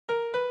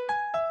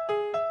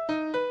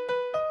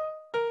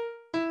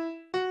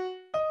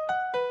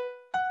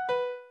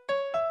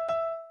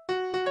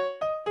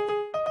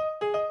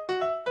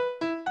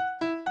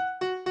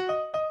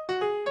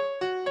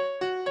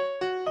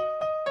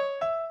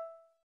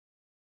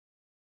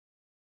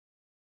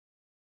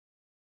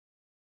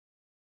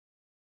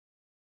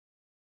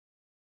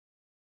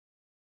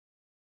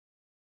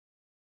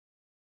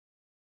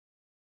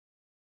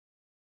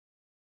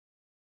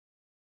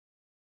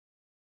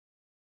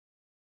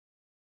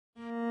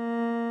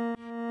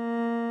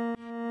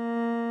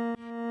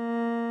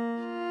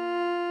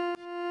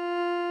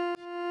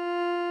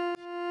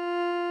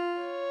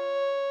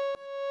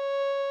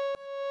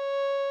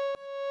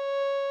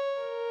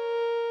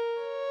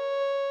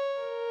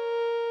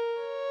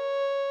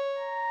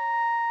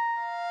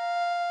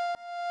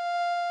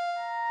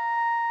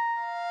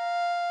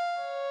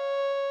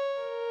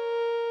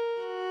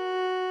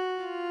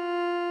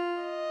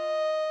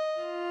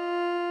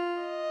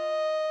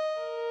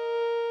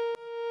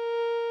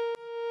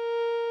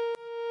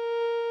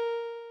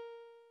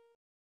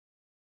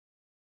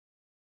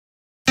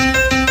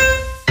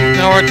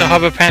over to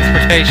Hub of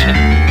Pantsportation.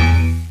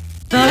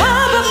 The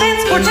Hub of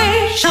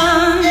Pantsportation.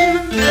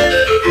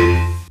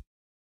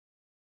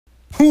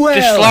 Well,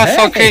 This last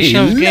location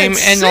of the game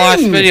and the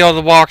last video of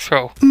the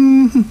walkthrough.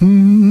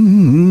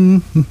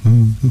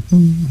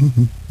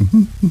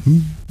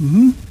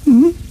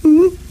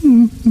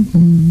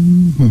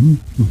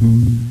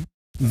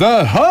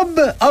 The Hub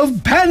of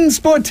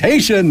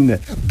Pantsportation.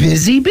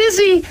 Busy,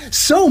 busy.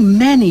 So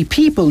many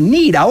people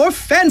need our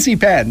fancy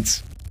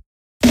pants.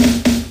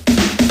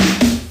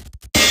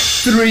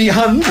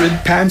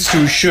 300 pants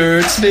to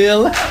shirts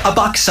fill, a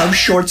box of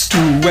shorts to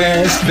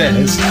West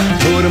Venice.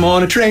 Put 'em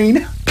on a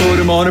train, put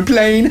 'em on a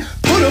plane,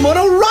 put 'em on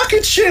a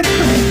rocket ship.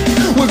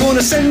 We're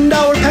gonna send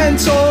our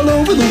pants all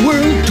over the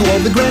world, to all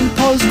the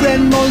grandpas,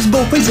 grandmas,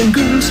 boys and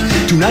girls,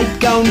 to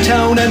Nightgown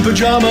Town and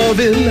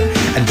Pajamaville,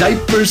 and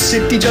Diaper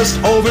City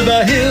just over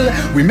the hill.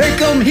 We make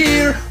 'em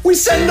here, we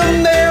send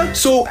 'em there,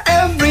 so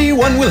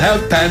everyone will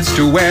have pants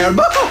to wear.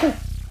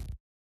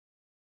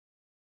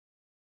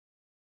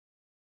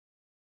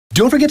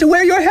 Don't forget to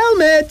wear your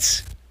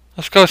helmets.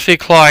 Let's go see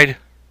Clyde.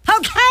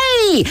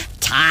 Okay,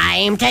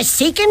 time to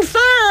seek and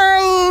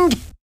find.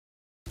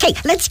 Okay,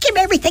 let's give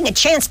everything a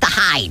chance to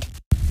hide.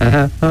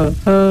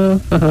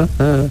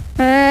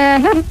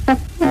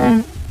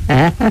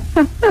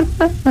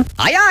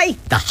 Aye, aye,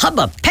 the Hub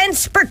of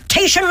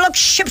Pantsportation looks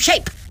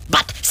shipshape,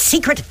 but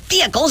secret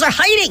vehicles are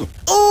hiding.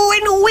 Oh,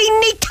 and we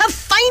need to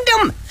find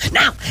them.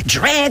 Now,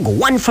 drag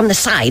one from the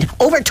side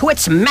over to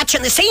its match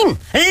in the scene.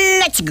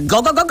 Let's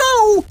go, go, go,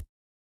 go.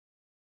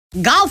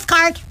 Golf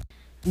cart.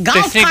 They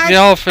Golf sneak cart. the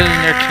elephant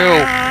in there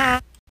too.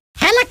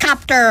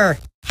 Helicopter.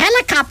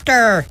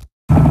 Helicopter.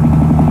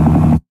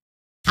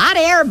 Hot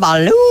air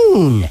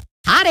balloon.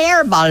 Hot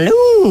air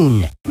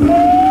balloon.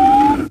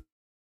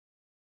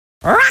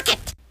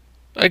 Rocket.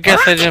 I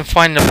guess I didn't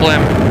find the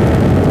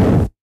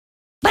blimp.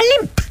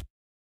 Blimp.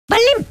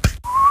 Blimp.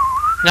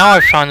 Now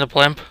I found the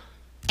blimp.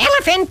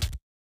 Elephant.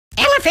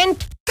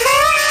 Elephant.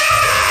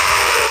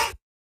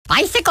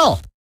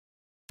 Bicycle.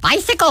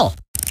 Bicycle.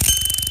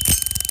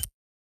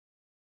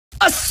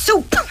 A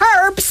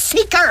superb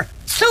seeker!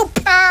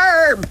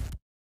 Superb!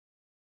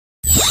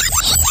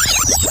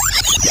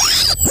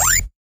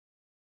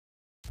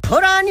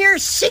 Put on your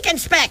seeking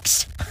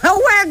specs!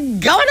 We're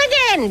going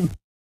again!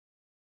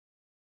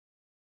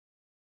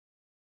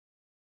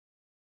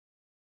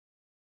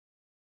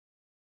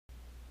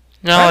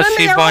 Now let's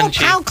see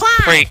Bunji.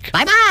 Clyde. Freak.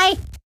 Bye-bye!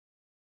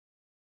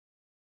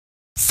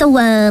 So,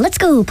 let's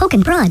go poke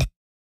and prod.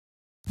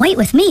 Wait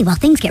with me while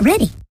things get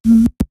ready.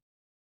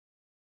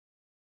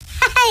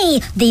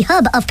 Hey! The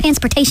Hub of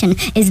Pantsportation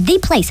is the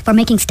place for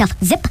making stuff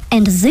zip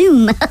and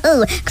zoom.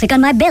 Click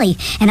on my belly,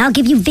 and I'll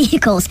give you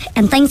vehicles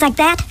and things like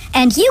that,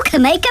 and you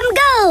can make them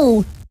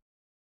go!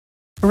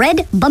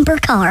 Red bumper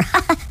car.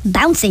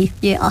 Bouncy,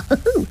 yeah.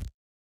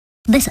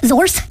 This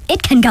Zorse,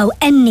 it can go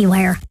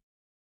anywhere.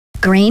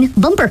 Green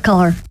bumper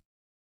car.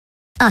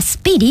 A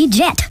speedy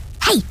jet.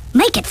 Hey,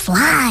 make it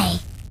fly.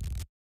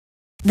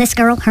 This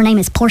girl, her name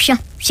is Portia.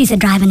 She's a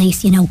driving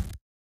ace, you know.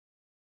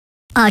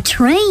 A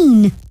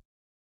train.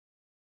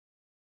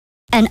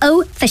 An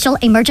official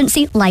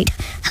emergency light.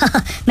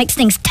 Makes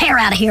things tear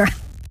out of here.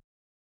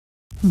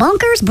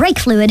 Bonkers brake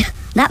fluid.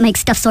 That makes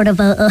stuff sort of,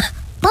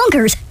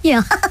 bonkers.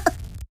 Yeah.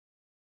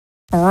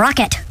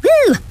 Rocket.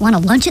 Woo! Want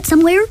to launch it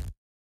somewhere?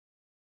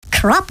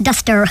 Crop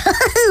duster.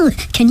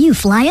 Can you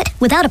fly it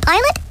without a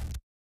pilot?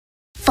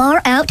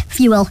 Far out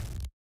fuel.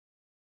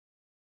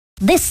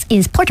 This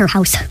is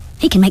Porterhouse.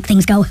 He can make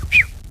things go.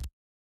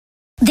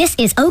 This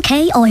is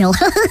OK oil.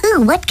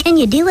 What can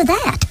you do with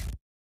that?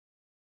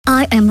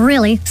 I am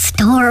really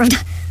starved.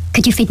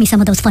 Could you feed me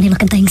some of those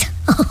funny-looking things?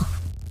 Oh.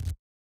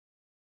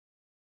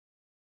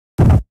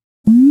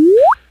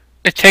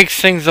 It takes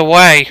things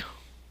away.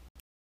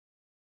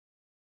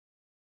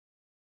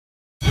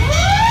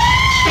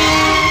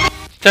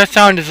 That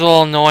sound is a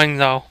little annoying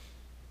though.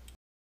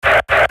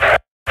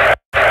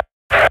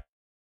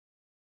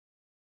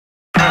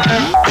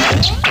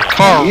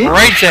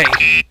 Crazy!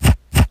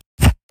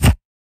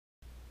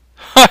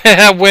 It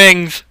had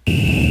wings.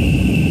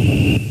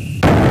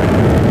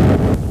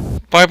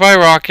 Bye-bye,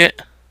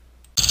 rocket.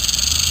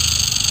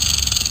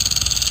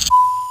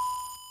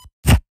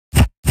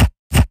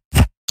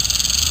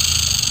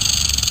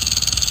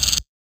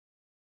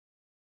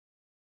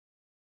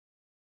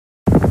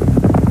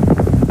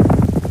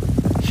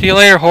 See you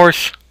later,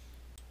 horse.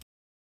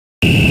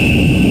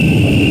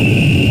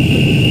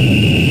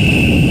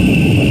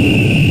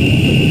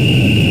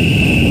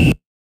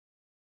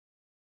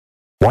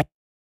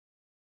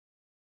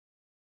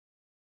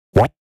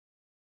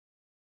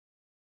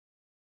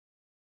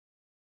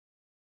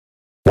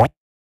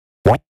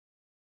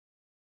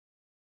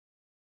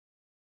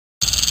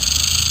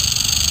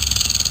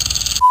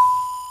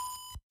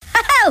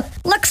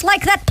 Looks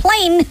like that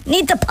plane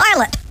needs a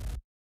pilot.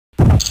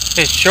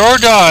 It sure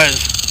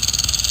does.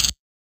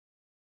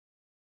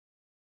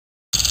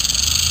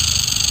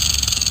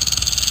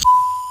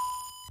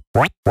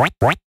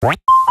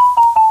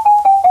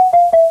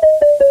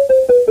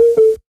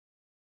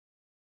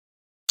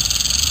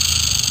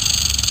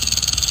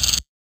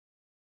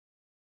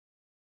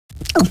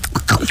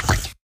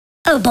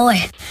 Oh boy,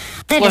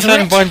 that Let's is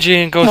send rich.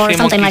 Bunji and go Or see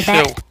something like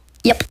Monkie-Sue. that.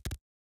 Yep.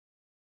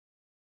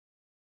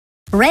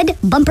 Red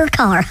bumper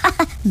car.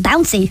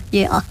 Bouncy.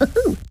 Yeah.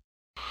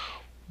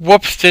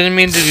 Whoops, didn't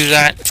mean to do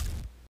that.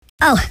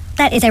 Oh,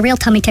 that is a real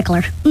tummy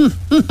tickler.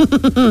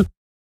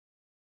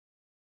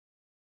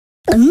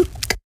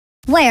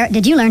 Where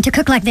did you learn to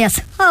cook like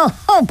this?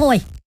 Oh boy.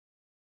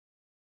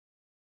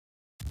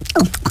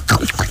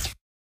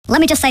 Let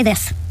me just say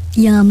this.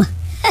 Yum.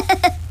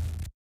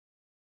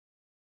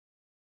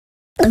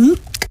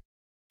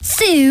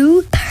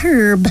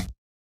 Superb.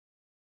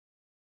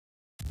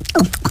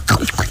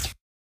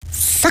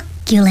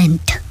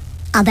 Succulent.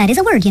 That is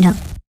a word, you know.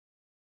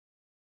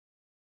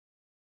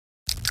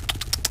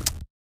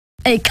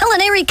 A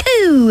culinary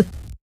coup.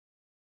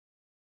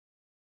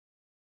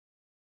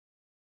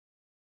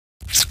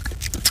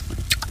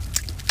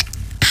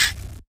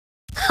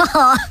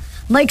 Haha,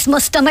 makes my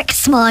stomach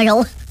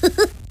smile.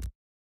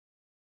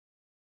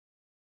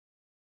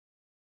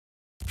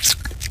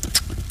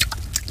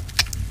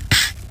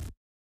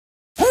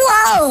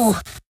 Whoa!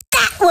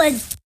 That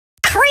was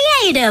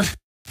creative!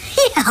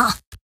 Yeah.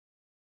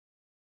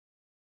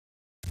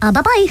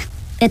 Bye-bye.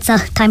 It's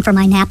time for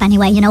my nap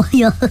anyway, you know.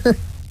 Facts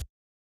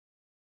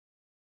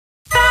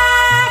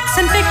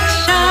and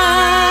fiction.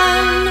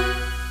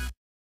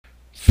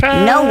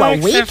 Know what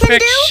we Facts can and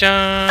do?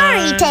 fiction.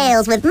 Fairy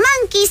tales with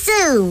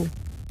Monkie-Sue.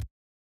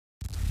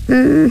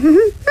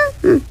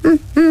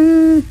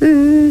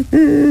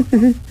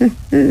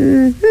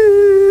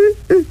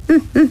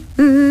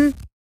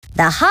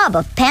 The Hub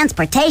of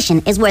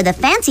Pantsportation is where the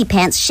fancy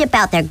pants ship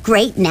out their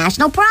great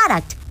national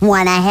product.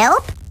 Wanna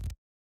help?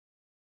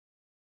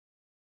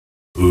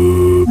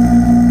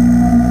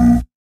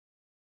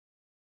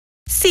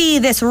 See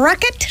this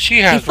rocket? She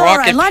has Before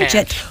rocket I launch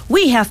pants. it,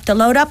 we have to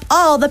load up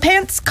all the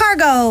pants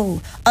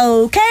cargo.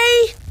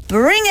 Okay,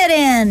 bring it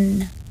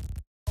in.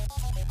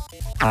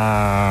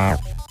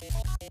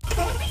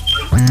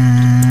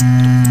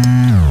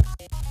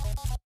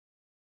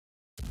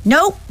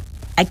 Nope,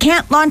 I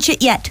can't launch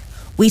it yet.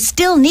 We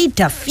still need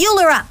to fuel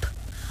her up.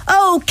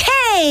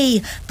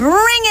 Okay,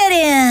 bring it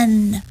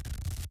in.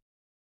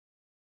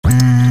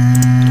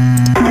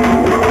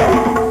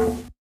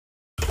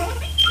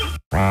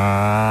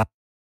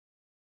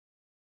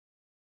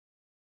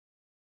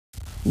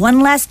 One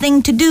last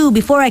thing to do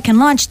before I can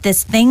launch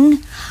this thing.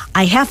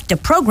 I have to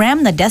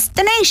program the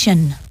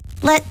destination.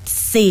 Let's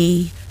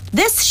see.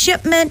 This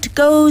shipment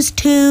goes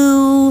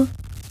to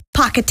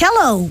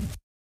Pocatello.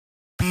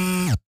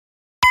 I'm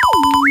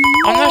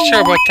not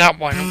sure about that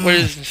one. What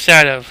is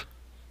instead of?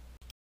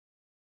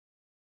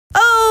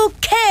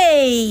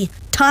 Okay,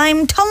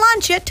 time to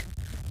launch it.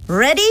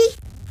 Ready?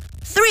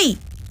 3,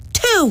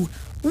 2,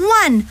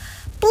 1,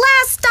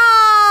 blast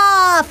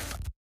off!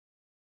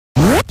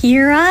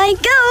 Here I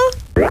go.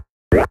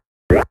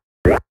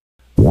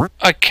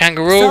 A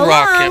kangaroo So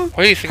rocket. long.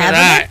 What do you think Have of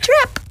a that? good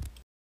trip.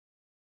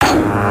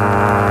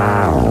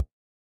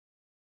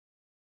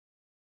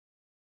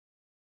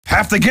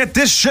 Have to get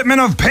this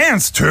shipment of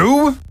pants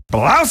to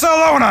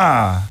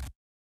Barcelona.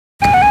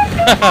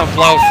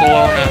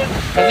 Barcelona.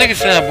 I think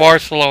it's in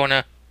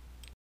Barcelona.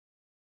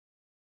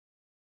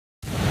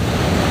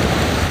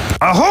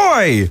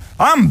 Ahoy!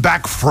 I'm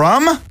back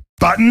from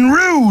Baton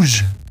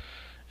Rouge.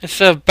 It's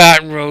a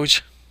Baton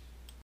Rouge.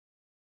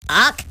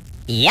 Uck,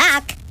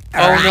 yuck.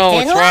 Oh no,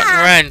 it's Rotten Rotten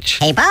luck. Wrench.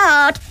 Hey,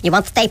 boat, you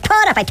won't stay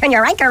put if I turn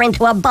your anchor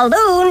into a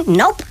balloon.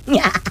 Nope.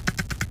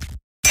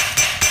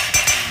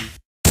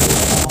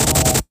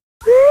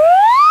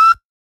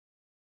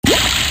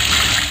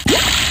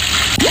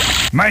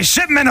 My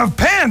shipment of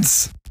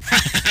pants.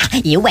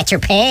 You wet your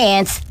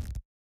pants.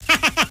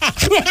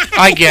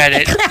 I get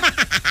it.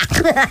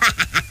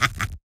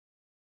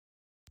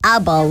 A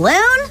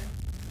balloon?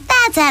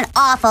 That's an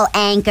awful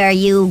anchor,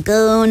 you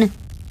goon.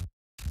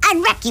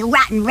 I'd wreck you,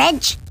 rotten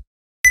wrench.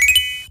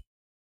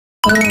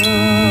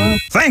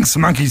 Thanks,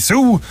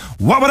 Monkie-Sue.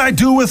 What would I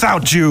do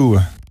without you?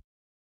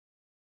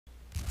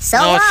 So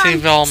No, long. see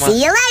Velma.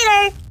 See you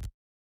later.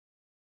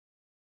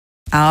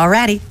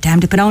 Alrighty, time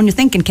to put on your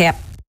thinking cap.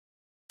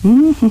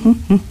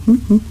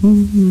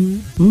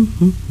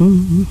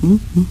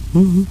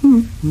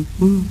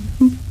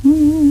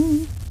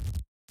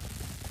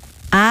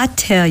 I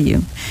tell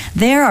you,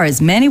 there are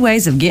as many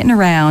ways of getting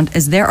around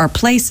as there are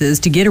places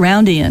to get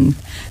around in.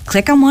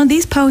 Click on one of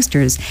these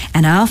posters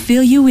and I'll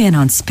fill you in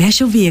on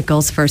special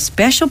vehicles for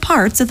special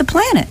parts of the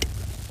planet.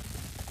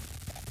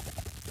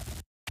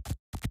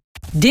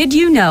 Did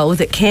you know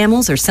that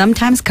camels are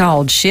sometimes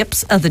called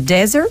ships of the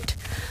desert?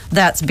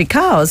 That's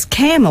because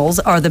camels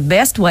are the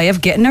best way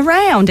of getting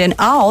around in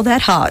all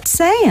that hot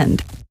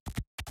sand.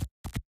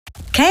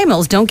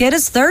 Camels don't get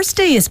as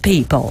thirsty as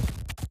people.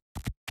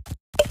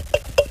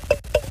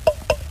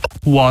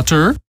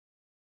 Water?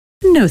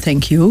 No,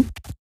 thank you.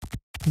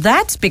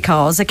 That's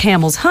because a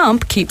camel's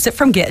hump keeps it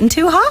from getting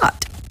too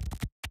hot.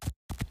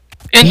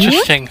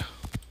 Interesting.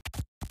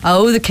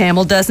 Oh, the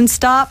camel doesn't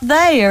stop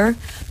there.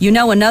 You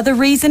know another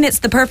reason it's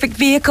the perfect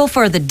vehicle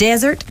for the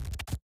desert?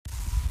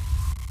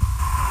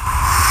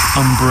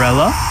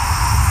 Umbrella?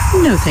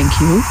 No, thank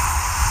you.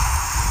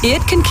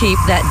 It can keep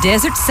that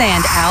desert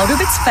sand out of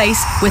its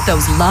face with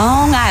those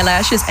long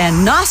eyelashes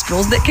and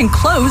nostrils that can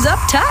close up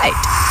tight.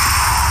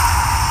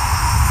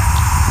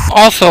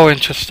 Also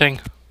interesting.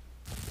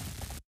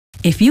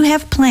 If you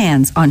have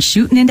plans on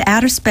shooting into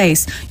outer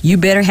space, you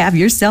better have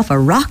yourself a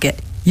rocket.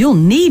 You'll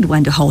need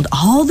one to hold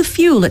all the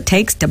fuel it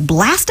takes to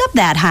blast up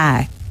that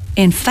high.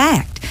 In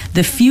fact,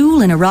 the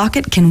fuel in a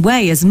rocket can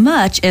weigh as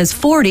much as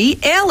 40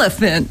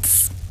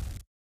 elephants.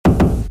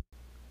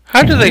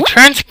 How do they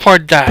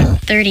transport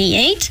that?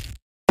 38.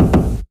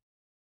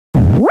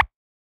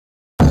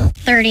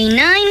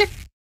 39.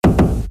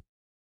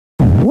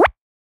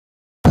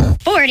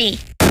 40.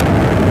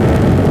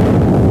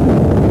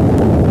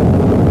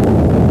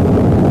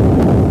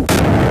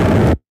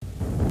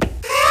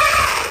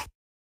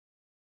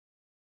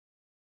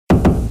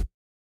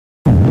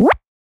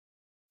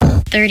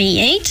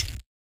 $38.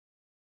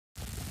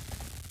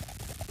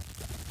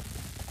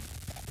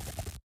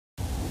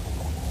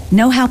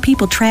 Know how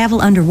people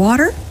travel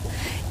underwater?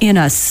 In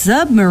a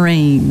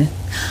submarine.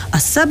 A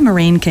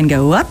submarine can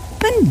go up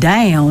and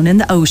down in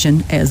the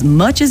ocean as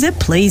much as it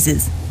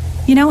pleases.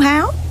 You know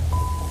how?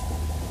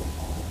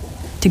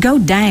 To go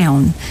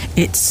down,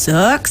 it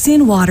sucks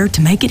in water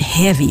to make it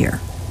heavier.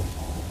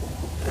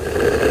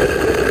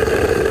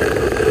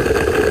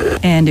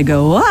 And to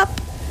go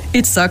up,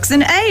 it sucks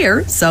in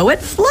air so it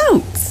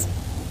floats.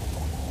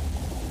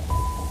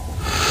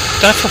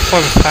 That's a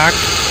fun fact.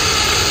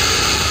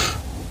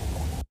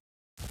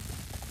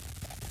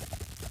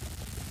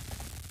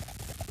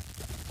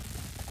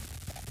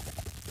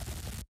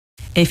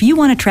 If you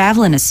want to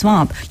travel in a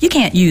swamp, you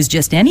can't use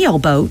just any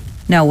old boat.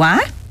 Know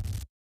why?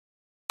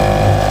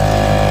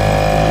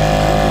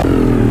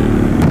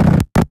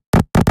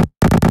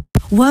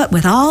 What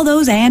with all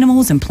those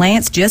animals and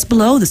plants just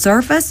below the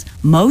surface,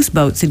 most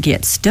boats would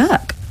get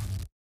stuck.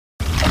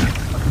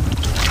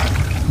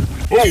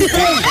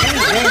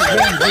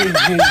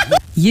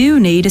 You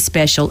need a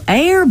special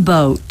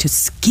airboat to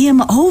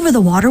skim over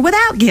the water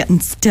without getting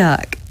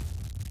stuck.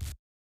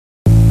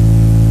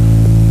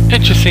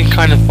 Interesting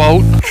kind of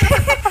boat.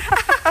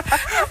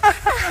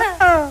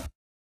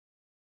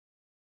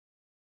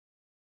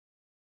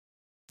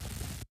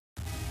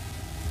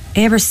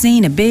 Ever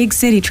seen a big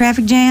city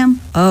traffic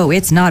jam? Oh,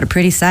 it's not a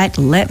pretty sight,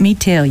 let me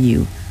tell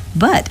you.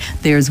 But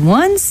there's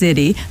one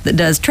city that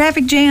does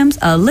traffic jams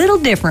a little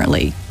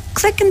differently.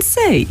 Click and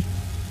see.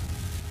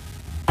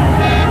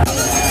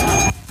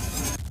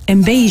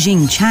 In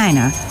Beijing,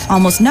 China,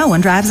 almost no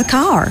one drives a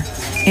car.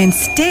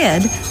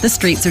 Instead, the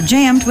streets are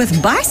jammed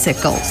with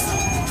bicycles.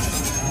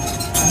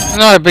 I'm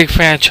not a big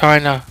fan of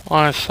China,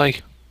 honestly.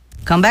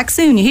 Come back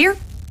soon, you hear?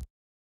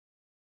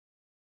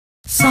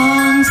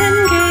 Songs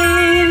and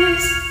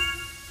games.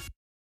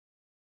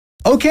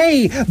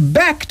 Okay,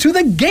 back to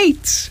the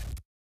gates.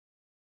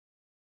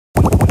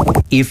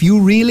 If you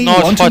really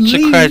Not want to much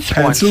leave secrets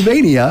once.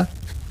 Pennsylvania,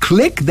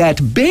 click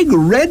that big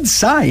red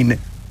sign.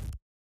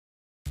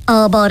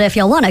 But if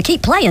you want to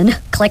keep playing,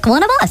 click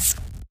one of us.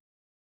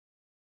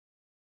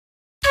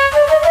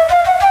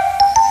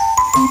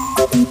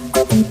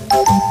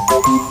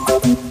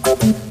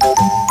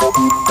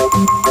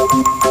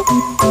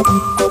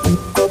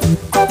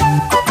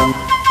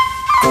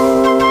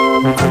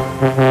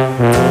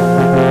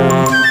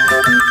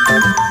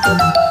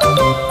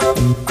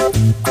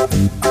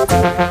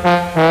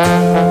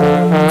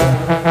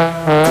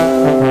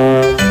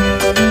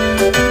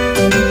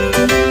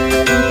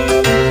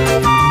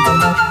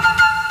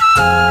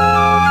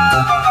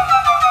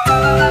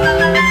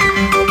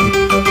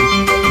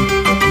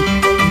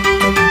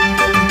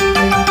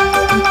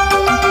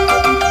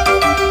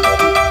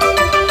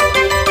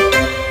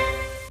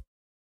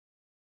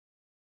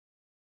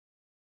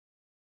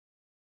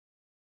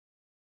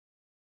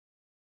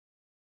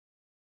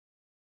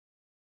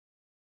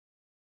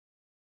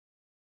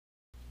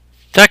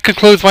 That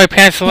concludes my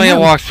Pantsylvania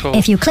walkthrough.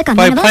 If you click on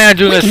but I one of plan us, on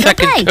doing we a can go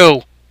second play.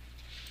 too.